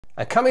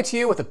I'm coming to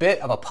you with a bit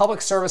of a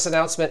public service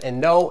announcement, and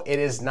no, it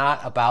is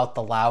not about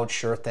the loud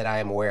shirt that I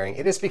am wearing.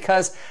 It is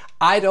because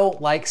I don't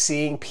like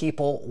seeing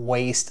people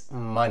waste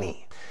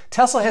money.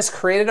 Tesla has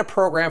created a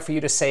program for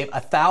you to save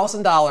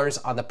 $1,000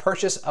 on the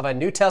purchase of a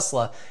new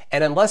Tesla,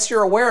 and unless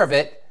you're aware of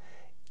it,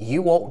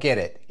 you won't get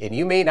it, and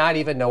you may not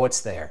even know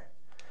it's there.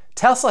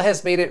 Tesla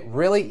has made it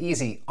really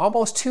easy,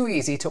 almost too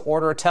easy, to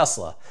order a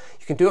Tesla.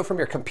 You can do it from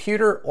your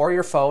computer or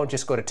your phone.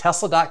 Just go to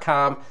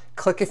Tesla.com,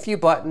 click a few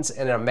buttons,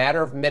 and in a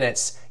matter of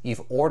minutes,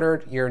 you've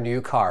ordered your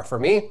new car. For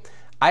me,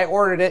 I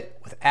ordered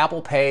it with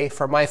Apple Pay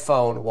from my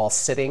phone while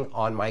sitting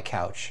on my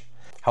couch.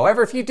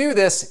 However, if you do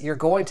this, you're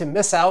going to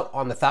miss out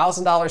on the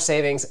 $1,000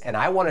 savings, and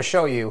I want to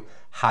show you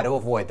how to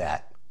avoid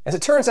that. As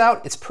it turns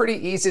out, it's pretty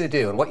easy to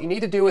do, and what you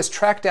need to do is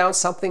track down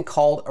something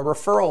called a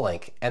referral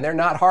link, and they're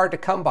not hard to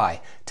come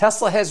by.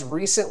 Tesla has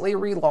recently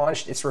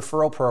relaunched its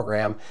referral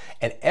program,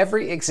 and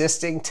every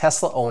existing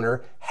Tesla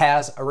owner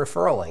has a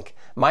referral link.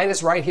 Mine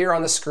is right here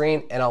on the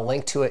screen, and I'll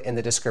link to it in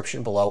the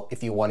description below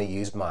if you want to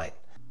use mine.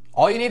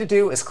 All you need to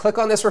do is click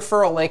on this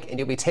referral link and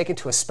you'll be taken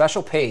to a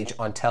special page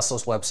on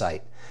Tesla's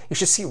website. You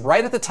should see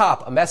right at the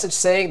top a message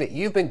saying that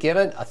you've been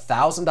given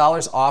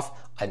 $1,000 off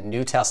a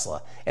new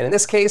Tesla. And in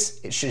this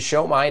case, it should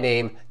show my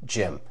name,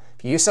 Jim.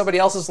 If you use somebody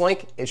else's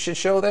link, it should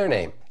show their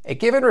name. A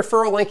given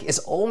referral link is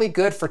only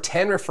good for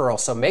 10 referrals,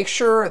 so make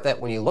sure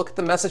that when you look at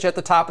the message at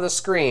the top of the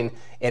screen,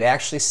 it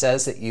actually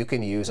says that you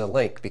can use a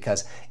link,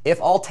 because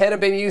if all 10 have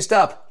been used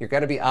up, you're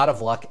going to be out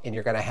of luck and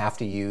you're going to have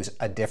to use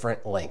a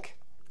different link.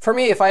 For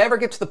me, if I ever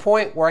get to the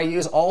point where I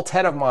use all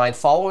 10 of mine,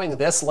 following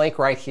this link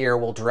right here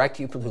will direct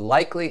you to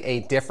likely a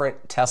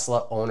different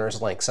Tesla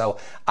owner's link. So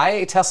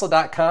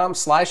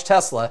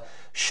iatesla.com/Tesla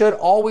should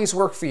always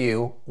work for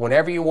you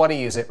whenever you want to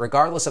use it,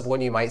 regardless of when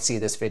you might see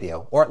this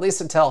video, or at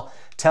least until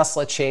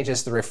Tesla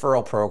changes the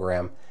referral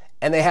program,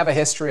 and they have a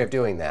history of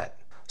doing that.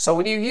 So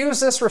when you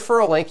use this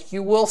referral link,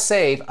 you will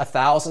save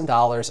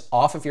 $1,000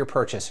 off of your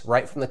purchase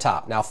right from the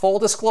top. Now, full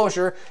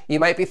disclosure,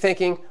 you might be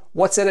thinking,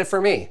 what's in it for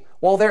me?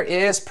 Well, there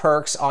is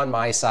perks on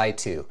my side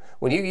too.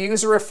 When you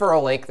use a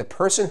referral link, the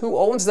person who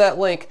owns that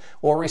link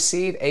will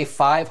receive a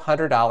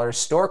 $500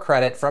 store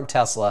credit from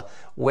Tesla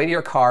when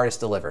your car is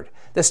delivered.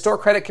 This store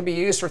credit can be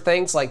used for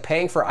things like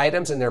paying for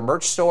items in their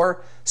merch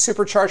store,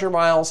 supercharger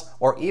miles,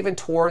 or even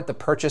toward the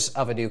purchase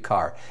of a new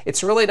car.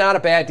 It's really not a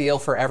bad deal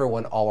for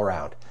everyone all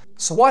around.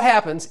 So what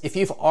happens if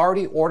you've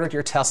already ordered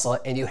your Tesla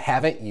and you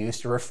haven't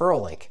used a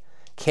referral link?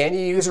 Can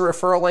you use a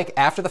referral link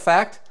after the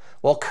fact?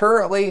 Well,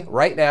 currently,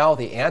 right now,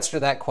 the answer to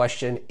that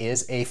question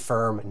is a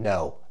firm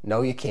no.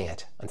 No, you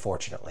can't,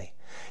 unfortunately.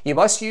 You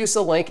must use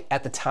the link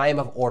at the time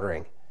of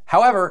ordering.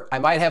 However, I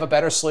might have a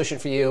better solution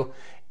for you,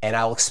 and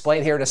I'll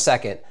explain here in a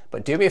second,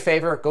 but do me a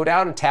favor, go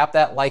down and tap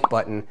that like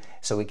button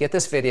so we get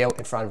this video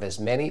in front of as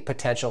many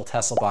potential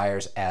Tesla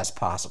buyers as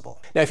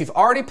possible. Now, if you've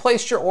already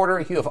placed your order,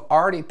 you have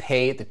already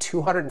paid the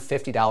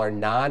 $250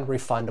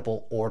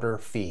 non-refundable order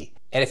fee.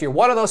 And if you're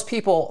one of those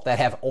people that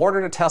have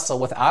ordered a Tesla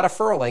without a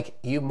referral link,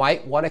 you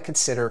might want to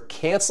consider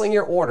canceling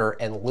your order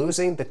and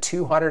losing the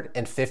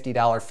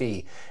 $250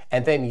 fee,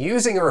 and then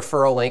using a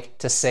referral link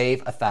to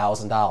save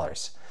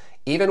 $1,000.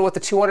 Even with the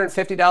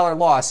 $250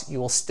 loss, you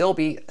will still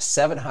be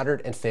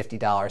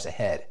 $750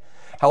 ahead.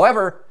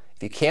 However,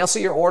 if you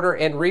cancel your order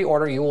and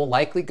reorder, you will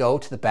likely go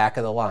to the back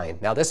of the line.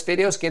 Now, this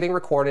video is getting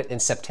recorded in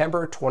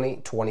September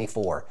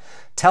 2024.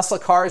 Tesla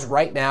cars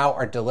right now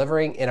are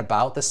delivering in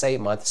about the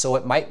same month, so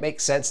it might make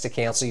sense to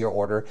cancel your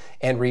order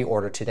and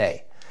reorder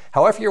today.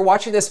 However, if you're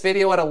watching this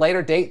video at a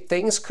later date,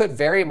 things could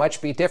very much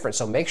be different,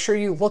 so make sure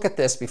you look at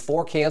this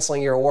before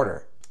canceling your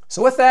order.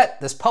 So with that,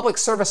 this public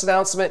service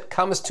announcement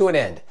comes to an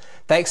end.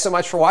 Thanks so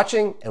much for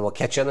watching, and we'll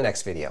catch you on the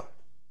next video.